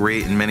is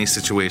great in many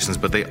situations,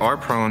 but they are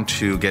prone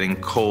to getting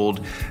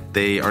cold.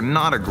 They are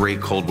not a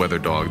great cold weather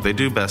dog. They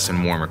do best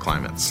in warmer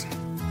climates.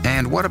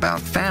 And what about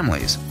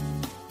families?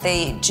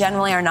 They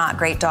generally are not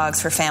great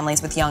dogs for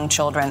families with young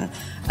children,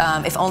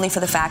 if only for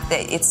the fact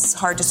that it's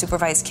hard to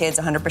supervise kids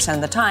 100%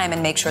 of the time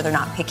and make sure they're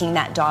not picking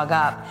that dog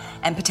up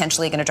and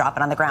potentially going to drop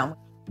it on the ground.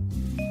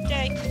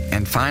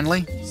 And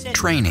finally,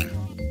 training.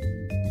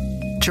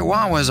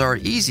 Chihuahuas are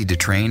easy to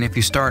train if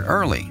you start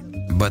early,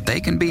 but they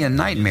can be a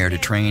nightmare to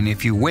train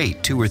if you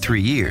wait 2 or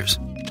 3 years.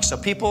 So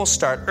people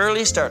start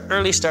early.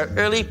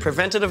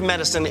 Preventative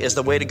medicine is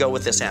the way to go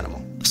with this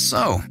animal.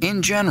 So,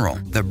 in general,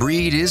 the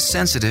breed is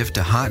sensitive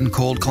to hot and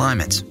cold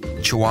climates.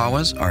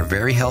 Chihuahuas are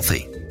very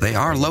healthy. They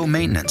are low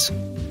maintenance,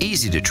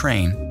 easy to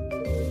train,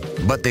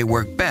 but they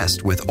work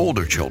best with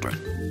older children.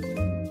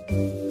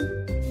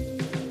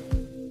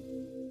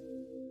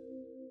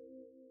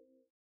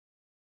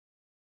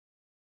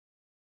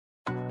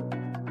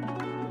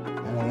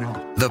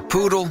 The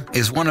Poodle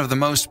is one of the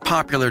most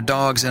popular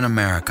dogs in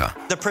America.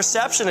 The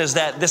perception is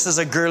that this is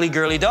a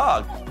girly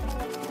dog.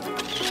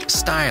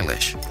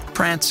 Stylish,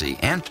 prancy,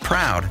 and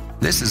proud,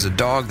 this is a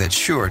dog that's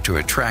sure to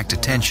attract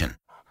attention.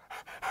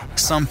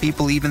 Some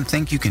people even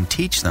think you can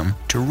teach them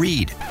to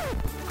read.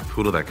 A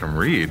poodle that can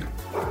read?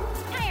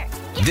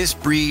 This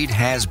breed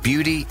has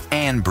beauty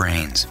and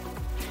brains.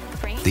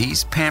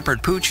 These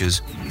pampered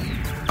pooches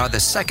are the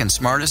second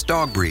smartest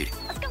dog breed.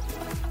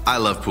 I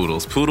love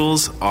poodles.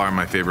 Poodles are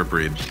my favorite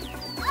breed.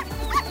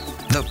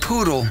 The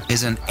Poodle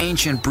is an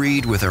ancient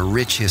breed with a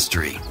rich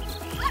history.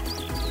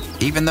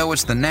 Even though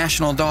it's the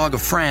national dog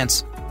of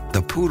France,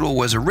 the Poodle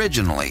was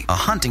originally a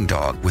hunting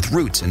dog with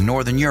roots in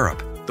Northern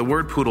Europe. The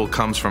word poodle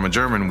comes from a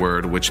German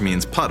word which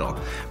means puddle,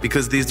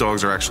 because these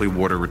dogs are actually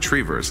water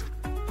retrievers.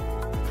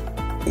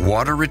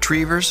 Water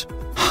retrievers?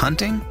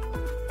 Hunting?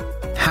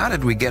 How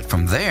did we get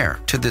from there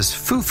to this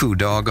foo-foo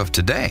dog of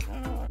today?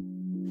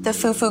 The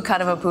foo-foo cut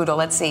of a poodle,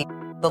 let's see.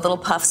 The little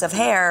puffs of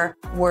hair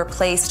were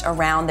placed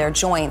around their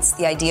joints,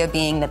 the idea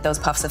being that those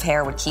puffs of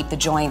hair would keep the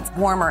joints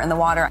warmer in the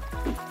water.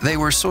 They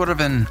were sort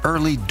of an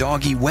early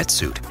doggy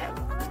wetsuit.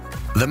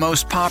 The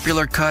most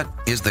popular cut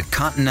is the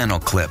Continental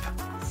Clip,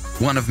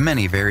 one of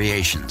many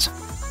variations.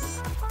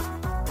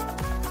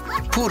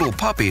 Poodle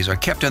puppies are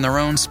kept in their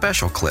own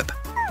special clip.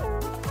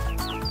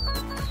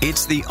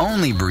 It's the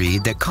only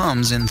breed that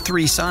comes in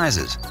 3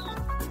 sizes: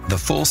 the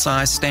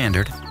full-size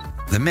standard,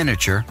 the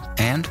miniature,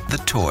 and the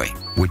toy,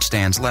 which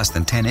stands less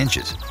than 10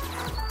 inches.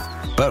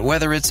 But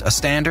whether it's a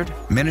standard,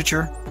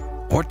 miniature,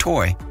 or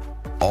toy,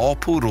 all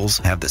poodles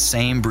have the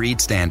same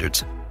breed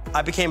standards.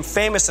 I became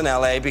famous in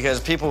LA because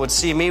people would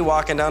see me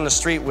walking down the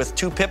street with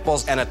 2 pit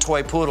bulls and a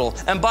toy poodle.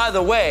 And by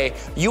the way,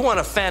 you want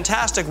a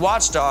fantastic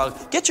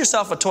watchdog, get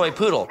yourself a toy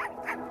poodle.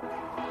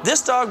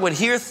 This dog would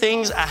hear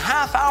things a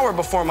half hour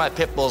before my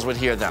pit bulls would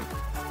hear them.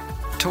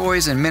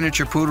 Toys and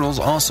miniature poodles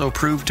also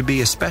proved to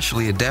be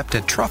especially adept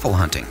at truffle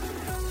hunting.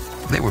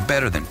 They were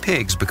better than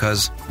pigs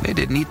because they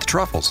didn't eat the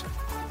truffles.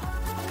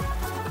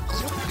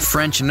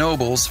 French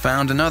nobles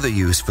found another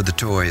use for the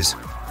toys.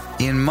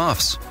 In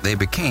muffs, they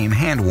became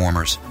hand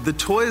warmers. The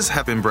toys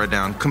have been bred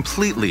down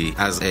completely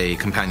as a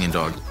companion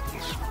dog.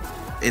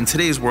 In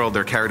today's world,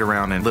 they're carried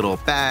around in little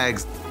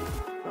bags.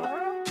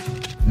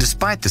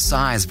 Despite the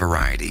size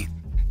variety,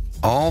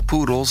 all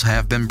poodles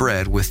have been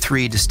bred with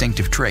 3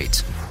 distinctive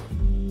traits.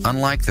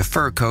 Unlike the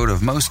fur coat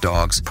of most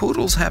dogs,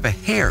 poodles have a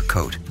hair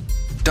coat.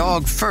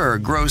 Dog fur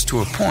grows to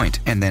a point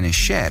and then is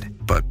shed,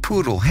 but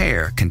poodle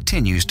hair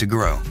continues to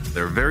grow.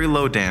 They're very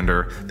low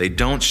dander, they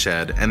don't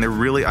shed, and they're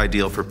really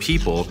ideal for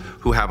people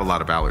who have a lot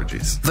of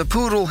allergies. The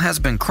poodle has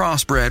been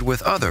crossbred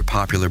with other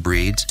popular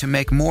breeds to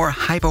make more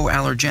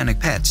hypoallergenic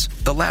pets: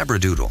 the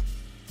Labradoodle,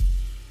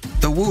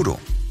 the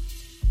Woodle,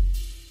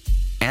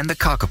 and the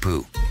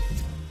Cockapoo.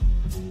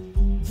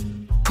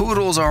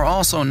 Poodles are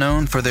also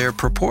known for their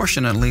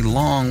proportionately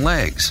long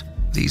legs.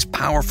 These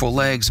powerful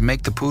legs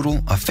make the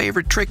poodle a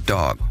favorite trick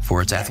dog for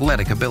its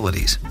athletic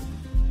abilities.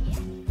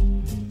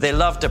 They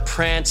love to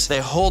prance. They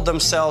hold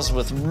themselves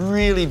with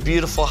really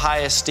beautiful high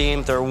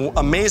esteem. They're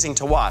amazing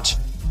to watch.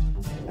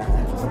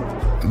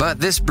 But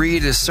this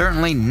breed is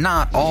certainly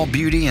not all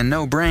beauty and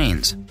no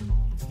brains.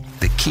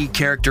 The key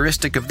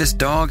characteristic of this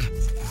dog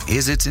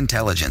is its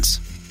intelligence.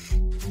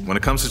 When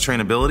it comes to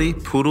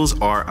trainability, poodles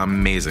are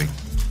amazing.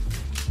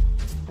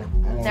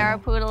 There are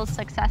poodles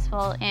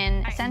successful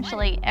in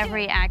essentially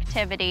every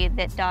activity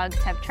that dogs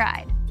have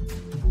tried.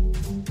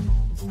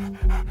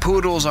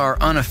 Poodles are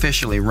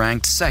unofficially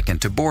ranked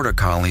second to border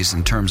collies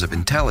in terms of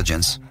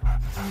intelligence.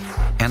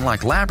 And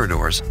like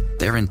Labradors,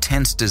 their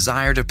intense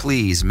desire to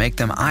please make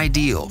them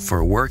ideal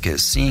for work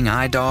as seeing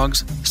eye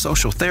dogs,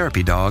 social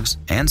therapy dogs,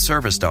 and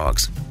service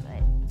dogs.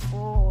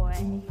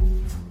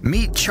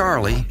 Meet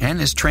Charlie and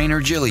his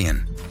trainer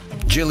Jillian.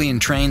 Jillian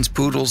trains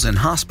poodles in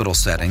hospital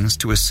settings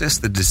to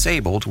assist the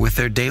disabled with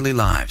their daily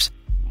lives.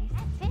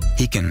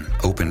 He can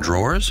open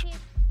drawers,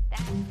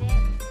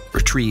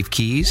 retrieve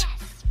keys,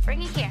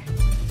 Bring it here.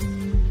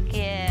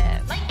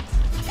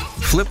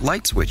 flip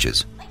light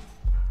switches,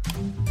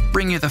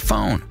 bring you the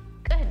phone,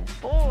 Good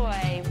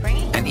boy. Bring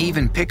it. and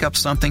even pick up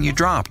something you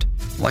dropped,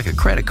 like a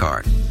credit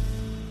card.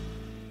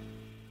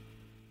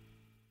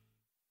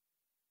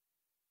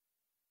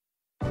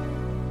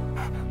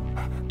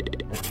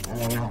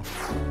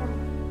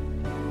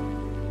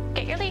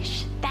 Get your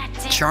leash.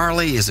 That's it.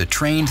 Charlie is a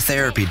trained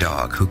therapy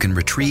dog who can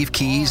retrieve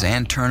keys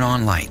and turn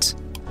on lights.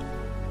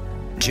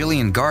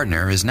 Jillian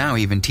Gardner is now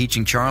even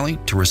teaching Charlie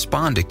to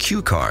respond to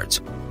cue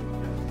cards.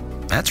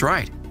 That's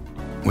right.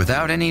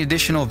 Without any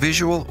additional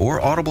visual or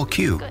audible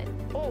cue,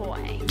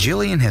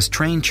 Jillian has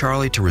trained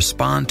Charlie to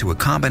respond to a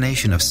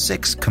combination of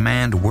 6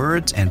 command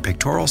words and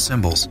pictorial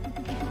symbols.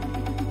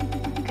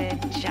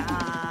 Good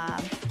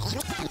job.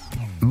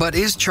 But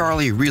is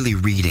Charlie really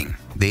reading?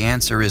 The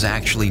answer is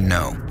actually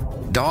no.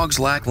 Dogs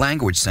lack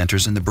language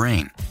centers in the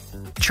brain.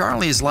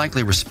 Charlie is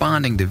likely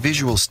responding to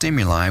visual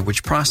stimuli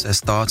which process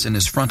thoughts in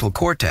his frontal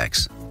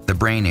cortex, the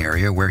brain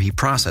area where he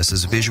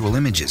processes visual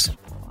images.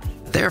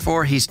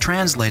 Therefore, he's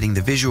translating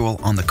the visual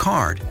on the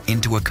card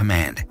into a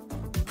command.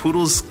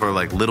 Poodles are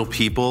like little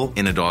people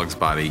in a dog's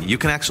body. You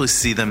can actually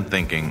see them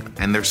thinking,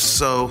 and they're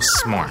so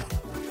smart.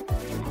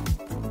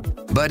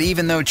 But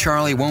even though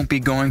Charlie won't be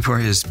going for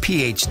his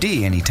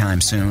PhD anytime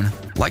soon,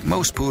 like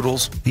most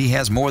poodles, he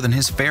has more than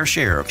his fair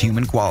share of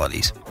human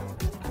qualities.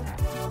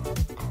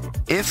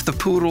 If the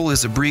poodle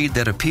is a breed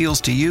that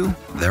appeals to you,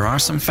 there are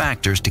some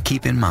factors to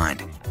keep in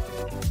mind.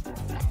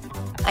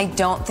 I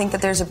don't think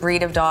that there's a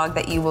breed of dog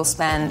that you will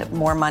spend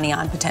more money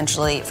on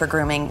potentially for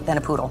grooming than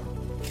a poodle.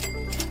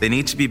 They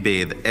need to be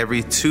bathed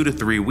every 2 to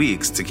 3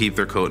 weeks to keep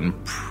their coat in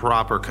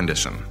proper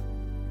condition.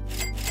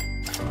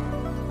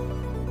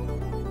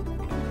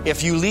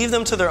 If you leave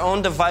them to their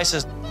own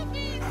devices,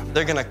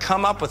 they're going to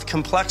come up with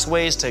complex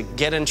ways to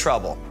get in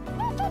trouble.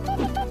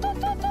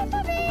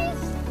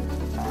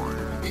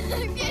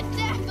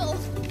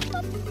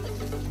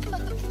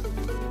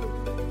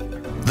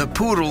 The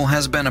poodle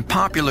has been a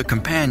popular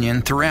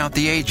companion throughout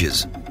the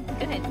ages.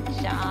 Good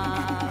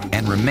job.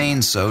 And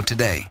remains so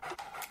today.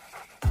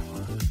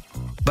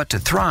 But to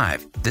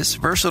thrive, this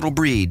versatile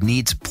breed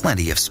needs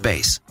plenty of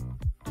space.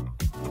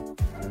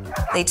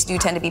 They do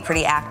tend to be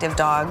pretty active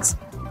dogs.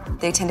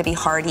 They tend to be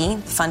hardy,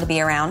 fun to be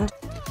around.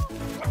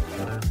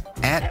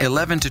 At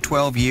 11 to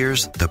 12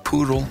 years, the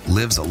poodle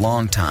lives a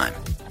long time.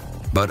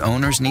 But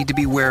owners need to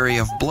be wary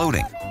of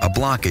bloating, a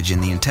blockage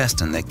in the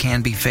intestine that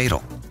can be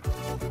fatal.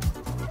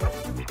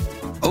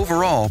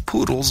 Overall,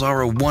 poodles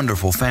are a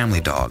wonderful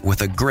family dog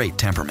with a great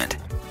temperament.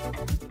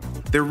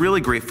 They're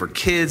really great for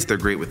kids, they're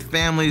great with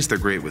families, they're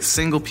great with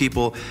single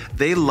people.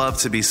 They love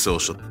to be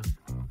social.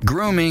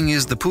 Grooming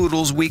is the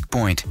poodle's weak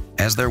point,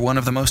 as they're one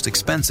of the most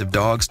expensive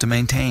dogs to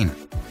maintain.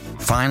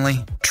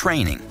 Finally,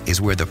 training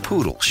is where the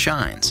poodle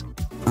shines.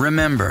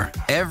 Remember,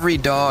 every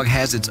dog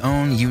has its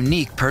own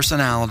unique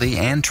personality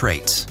and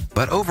traits,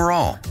 but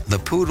overall, the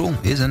poodle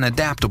is an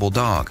adaptable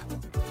dog.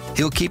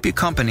 He'll keep you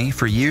company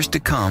for years to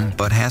come,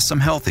 but has some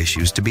health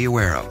issues to be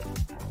aware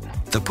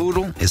of. The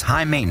poodle is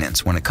high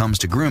maintenance when it comes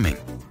to grooming,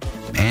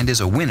 and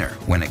is a winner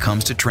when it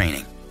comes to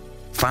training.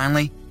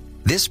 Finally,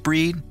 this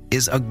breed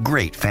is a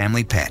great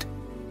family pet.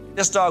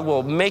 This dog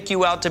will make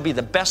you out to be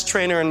the best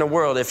trainer in the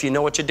world if you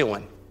know what you're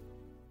doing.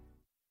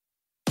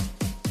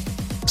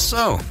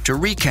 So, to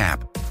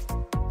recap,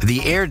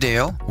 the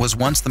Airedale was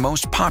once the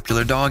most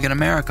popular dog in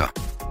America.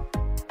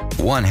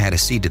 One had a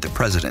seat at the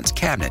president's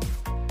cabinet.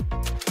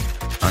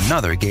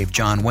 Another gave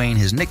John Wayne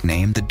his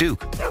nickname, the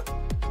Duke.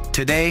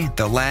 Today,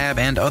 the Lab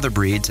and other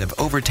breeds have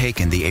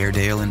overtaken the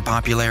Airedale in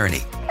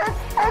popularity.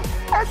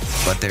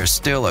 But they're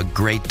still a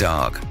great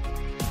dog.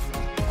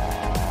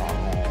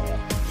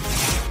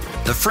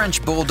 The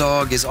French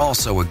Bulldog is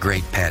also a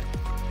great pet.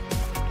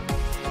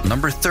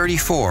 Number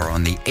 34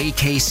 on the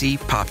AKC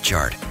Pop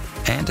Chart,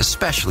 and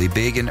especially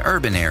big in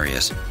urban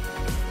areas.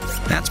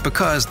 That's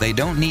because they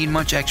don't need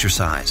much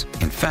exercise.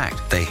 In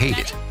fact, they hate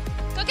it.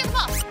 Go get the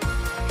ball.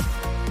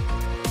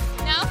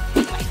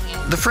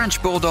 The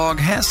French Bulldog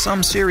has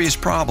some serious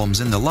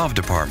problems in the love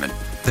department.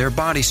 Their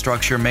body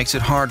structure makes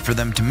it hard for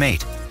them to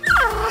mate.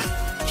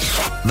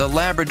 The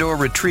Labrador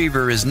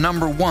Retriever is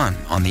number 1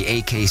 on the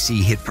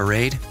AKC hit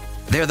parade.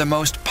 They're the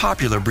most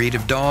popular breed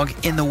of dog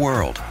in the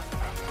world.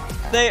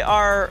 They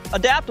are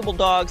adaptable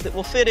dogs that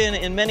will fit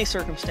in many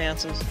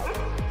circumstances.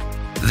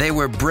 They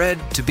were bred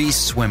to be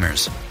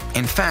swimmers.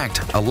 In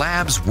fact, a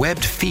lab's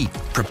webbed feet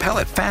propel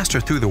it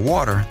faster through the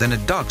water than a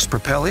duck's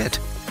propel it.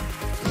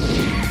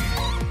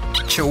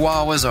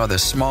 Chihuahuas are the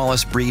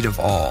smallest breed of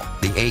all.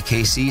 The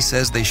AKC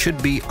says they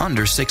should be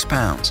under 6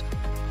 pounds.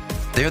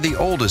 They're the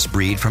oldest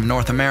breed from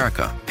North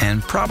America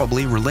and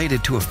probably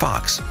related to a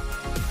fox.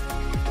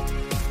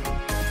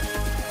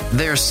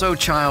 They're so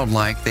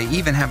childlike, they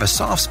even have a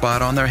soft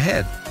spot on their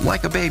head,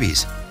 like a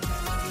baby's.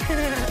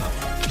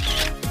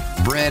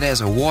 Bred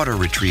as a water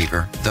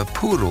retriever, the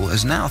Poodle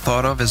is now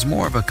thought of as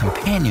more of a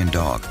companion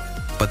dog,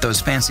 but those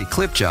fancy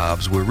clip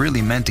jobs were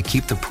really meant to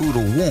keep the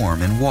Poodle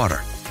warm in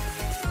water.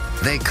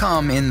 They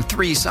come in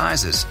 3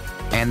 sizes,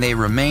 and they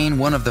remain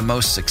one of the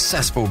most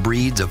successful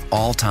breeds of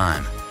all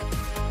time.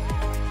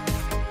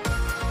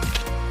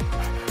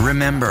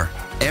 Remember,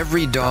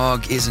 every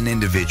dog is an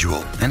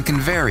individual and can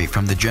vary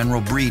from the general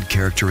breed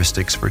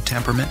characteristics for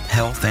temperament,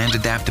 health, and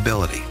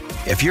adaptability.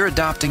 If you're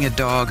adopting a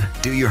dog,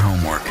 do your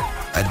homework.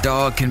 A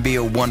dog can be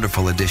a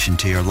wonderful addition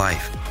to your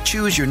life.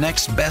 Choose your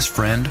next best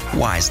friend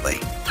wisely.